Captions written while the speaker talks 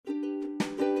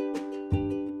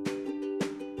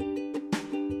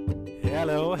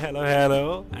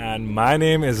Hello. And my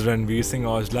name is Ranveer Singh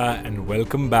Aujla, and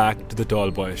welcome back to the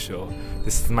Tall Boy Show.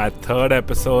 This is my third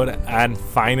episode, and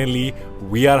finally,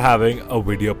 we are having a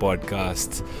video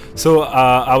podcast. So,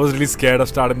 I was really scared of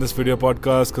starting this video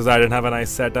podcast because I didn't have a nice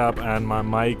setup, and my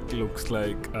mic looks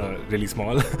like really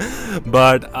small.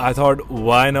 But I thought,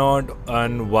 why not,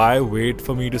 and why wait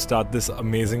for me to start this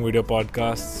amazing video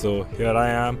podcast? So, here I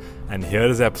am, and here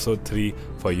is episode 3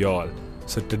 for y'all.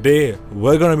 So today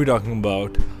we're going to be talking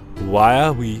about why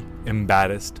are we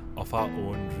embarrassed of our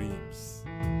own dreams.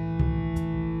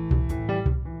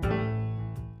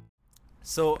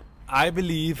 So I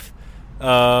believe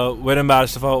we're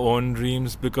embarrassed of our own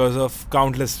dreams because of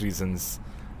countless reasons.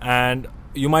 And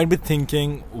you might be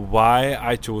thinking why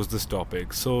I chose this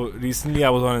topic. So recently I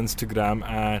was on Instagram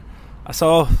and I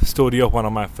saw a story of one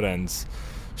of my friends.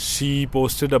 She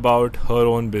posted about her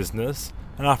own business,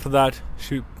 and after that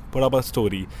she put up a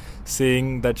story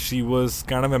saying that she was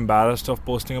kind of embarrassed of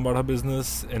posting about her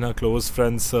business in her close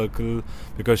friends circle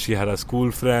because she had her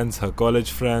school friends, her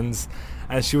college friends,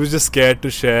 and she was just scared to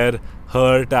share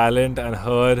her talent and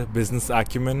her business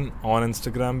acumen on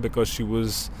Instagram because she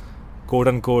was quote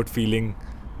unquote feeling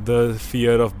the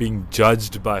fear of being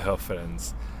judged by her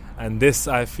friends. And this,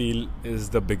 I feel,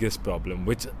 is the biggest problem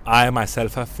which I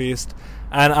myself have faced.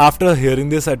 And after hearing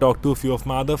this, I talked to a few of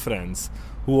my other friends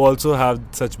who also have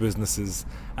such businesses.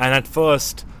 And at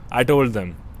first, I told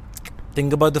them,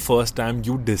 think about the first time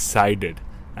you decided,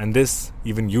 and this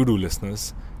even you do,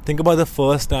 listeners, think about the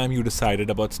first time you decided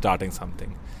about starting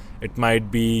something. It might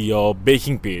be your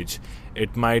baking page,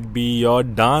 it might be your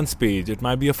dance page, it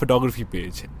might be a photography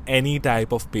page, any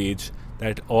type of page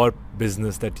that or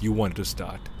business that you want to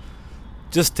start.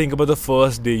 Just think about the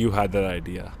first day you had that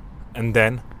idea, and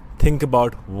then think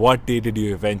about what day did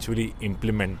you eventually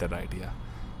implement that idea.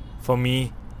 For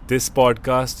me, this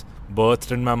podcast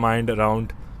birthed in my mind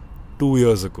around 2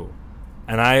 years ago,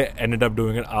 and I ended up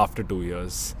doing it after 2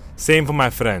 years. Same for my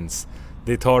friends.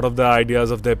 They thought of the ideas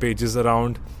of their pages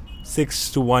around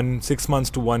 6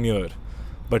 months to 1 year,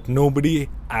 but nobody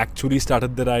actually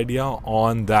started their idea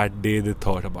on that day they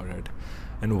thought about it.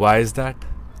 And why is that?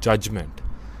 Judgment.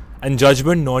 And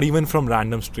judgment not even from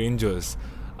random strangers.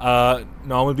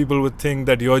 Normal people would think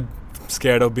that you're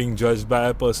scared of being judged by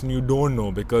a person you don't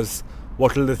know because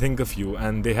what will they think of you,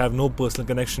 and they have no personal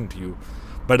connection to you.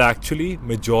 But actually,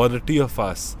 majority of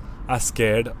us are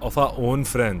scared of our own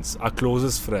friends, our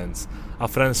closest friends, our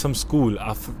friends from school,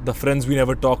 the friends we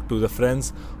never talk to, the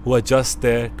friends who are just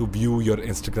there to view your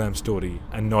Instagram story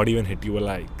and not even hit you a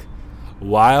like.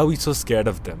 Why are we so scared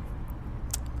of them?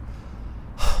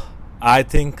 I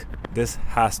think this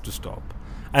has to stop.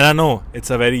 And I know it's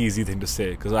a very easy thing to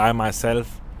say because I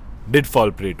myself did fall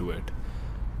prey to it.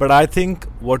 But I think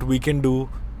what we can do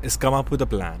is come up with a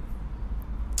plan.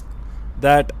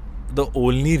 That the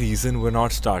only reason we're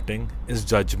not starting is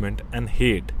judgment and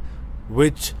hate,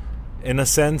 which in a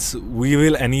sense we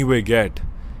will anyway get.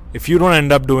 If you don't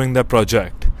end up doing the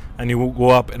project and you go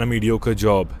up in a mediocre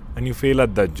job and you fail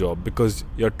at that job because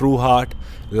your true heart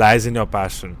lies in your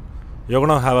passion, you're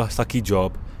going to have a sucky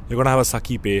job, you're going to have a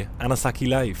sucky pay and a sucky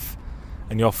life.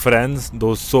 And your friends,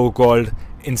 those so-called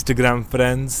Instagram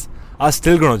friends, are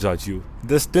still going to judge you.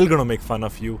 They're still going to make fun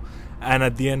of you. And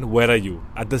at the end, where are you?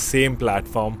 At the same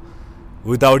platform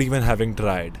without even having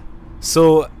tried.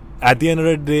 So at the end of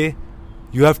the day,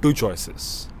 you have two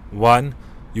choices. One,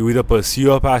 you either pursue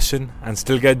your passion and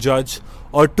still get judged,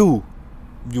 or two,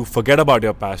 you forget about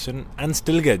your passion and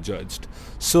still get judged.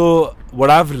 So what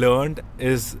I've learned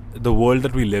is the world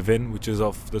that we live in, which is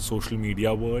of the social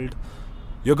media world,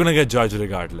 you're going to get judged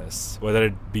regardless, whether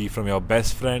it be from your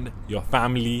best friend, your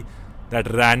family,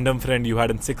 that random friend you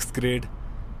had in 6th grade.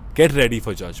 Get ready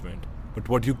for judgment. But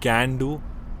what you can do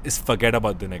is forget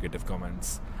about the negative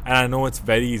comments. And I know it's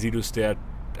very easy to stay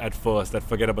at first that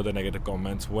forget about the negative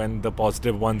comments when the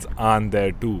positive ones aren't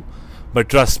there too. But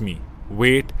trust me,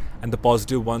 wait, and the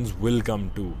positive ones will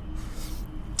come too.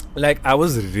 Like, I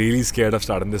was really scared of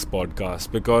starting this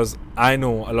podcast because I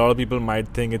know a lot of people might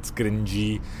think it's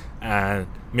cringy and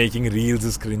making reels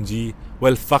is cringy.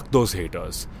 Well, fuck those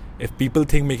haters. If people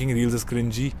think making reels is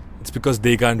cringy, it's because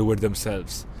they can't do it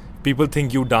themselves. People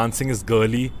think you dancing is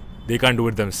girly, they can't do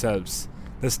it themselves.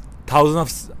 There's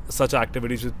thousands of such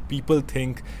activities which people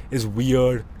think is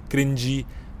weird, cringy,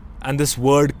 and this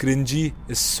word cringy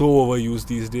is so overused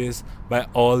these days by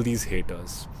all these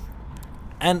haters.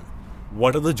 And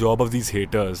what are the job of these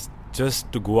haters?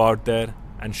 Just to go out there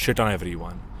and shit on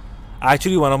everyone.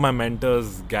 Actually, one of my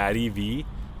mentors, Gary Vee,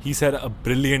 he said a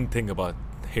brilliant thing about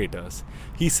haters.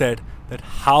 He said that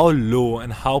how low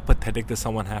and how pathetic does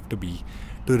someone have to be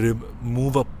to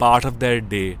remove a part of their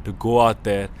day to go out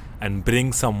there and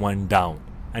bring someone down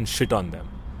and shit on them.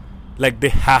 Like, they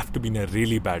have to be in a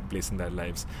really bad place in their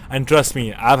lives. And trust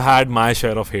me, I've had my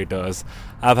share of haters.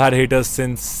 I've had haters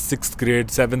since 6th grade,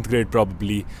 7th grade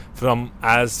probably, from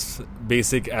as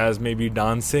basic as maybe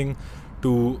dancing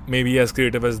to maybe as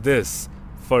creative as this.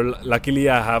 Luckily,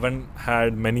 I haven't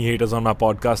had many haters on my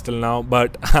podcast till now,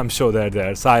 but I'm sure they're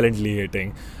there, silently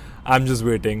hating. I'm just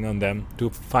waiting on them to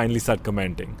finally start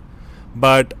commenting.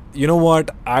 But you know what?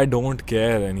 I don't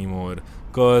care anymore,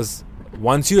 because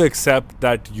once you accept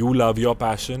that you love your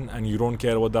passion and you don't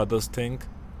care what the others think,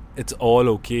 it's all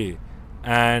okay.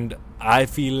 And I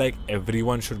feel like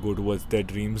everyone should go towards their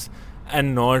dreams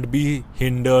and not be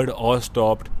hindered or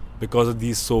stopped because of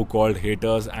these so-called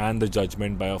haters and the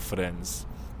judgment by your friends.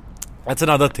 That's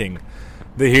another thing.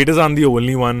 The haters aren't the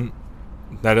only one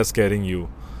that is scaring you.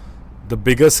 The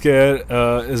biggest scare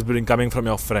is coming from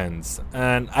your friends.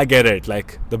 And I get it.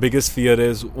 Like, the biggest fear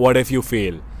is, what if you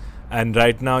fail? And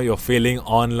right now you're failing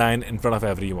online in front of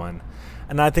everyone.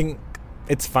 And I think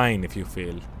it's fine if you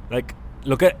fail. Like,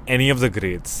 look at any of the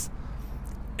greats.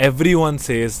 Everyone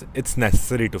says it's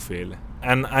necessary to fail.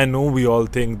 And I know we all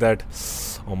think that,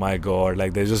 oh my god,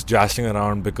 like they're just joshing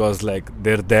around because like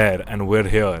they're there and we're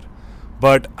here.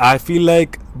 But I feel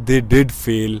like they did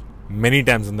fail many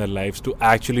times in their lives to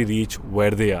actually reach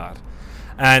where they are.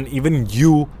 And even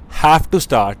you have to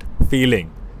start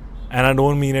failing. And I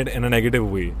don't mean it in a negative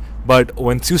way. But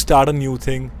once you start a new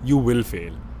thing, you will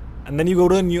fail. And then you go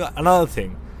to another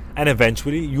thing. And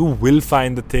eventually, you will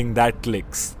find the thing that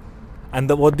clicks. And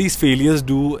what these failures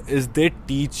do is they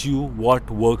teach you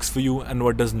what works for you and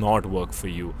what does not work for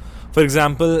you. For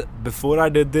example, before I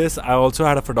did this, I also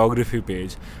had a photography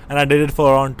page. And I did it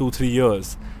for around 2-3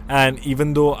 years. And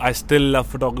even though I still love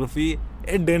photography,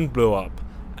 it didn't blow up.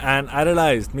 And I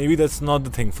realized maybe that's not the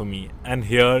thing for me. And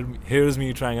here's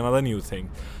me trying another new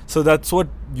thing. So that's what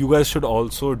you guys should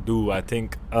also do. I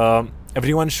think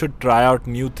everyone should try out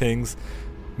new things.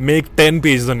 Make 10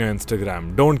 pages on your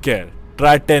Instagram. Don't care.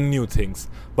 Try 10 new things.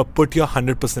 But put your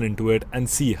 100% into it and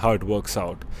see how it works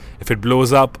out. If it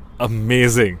blows up,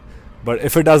 amazing. But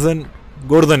if it doesn't,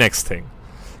 go to the next thing.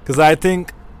 Because I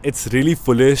think it's really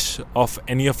foolish of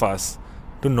any of us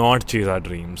to not chase our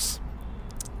dreams.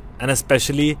 And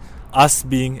especially us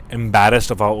being embarrassed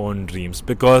of our own dreams,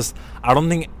 because I don't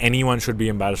think anyone should be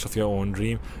embarrassed of your own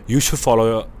dream. You should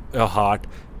follow your heart,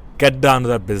 get down to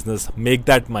that business, make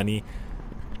that money,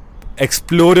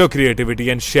 explore your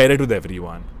creativity and share it with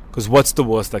everyone. Because what's the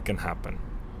worst that can happen?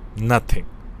 Nothing.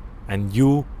 And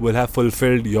you will have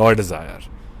fulfilled your desire.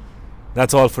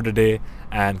 That's all for today,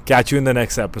 and catch you in the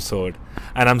next episode.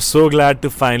 And I'm so glad to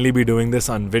finally be doing this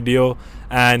on video.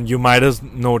 And you might have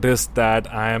noticed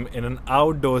that I am in an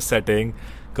outdoor setting,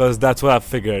 because that's what I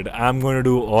figured. I'm going to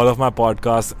do all of my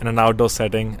podcasts in an outdoor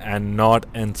setting and not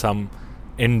in some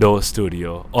indoor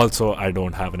studio. Also, I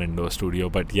don't have an indoor studio,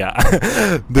 but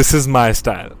yeah, this is my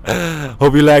style.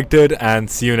 Hope you liked it, and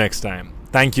see you next time.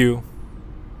 Thank you.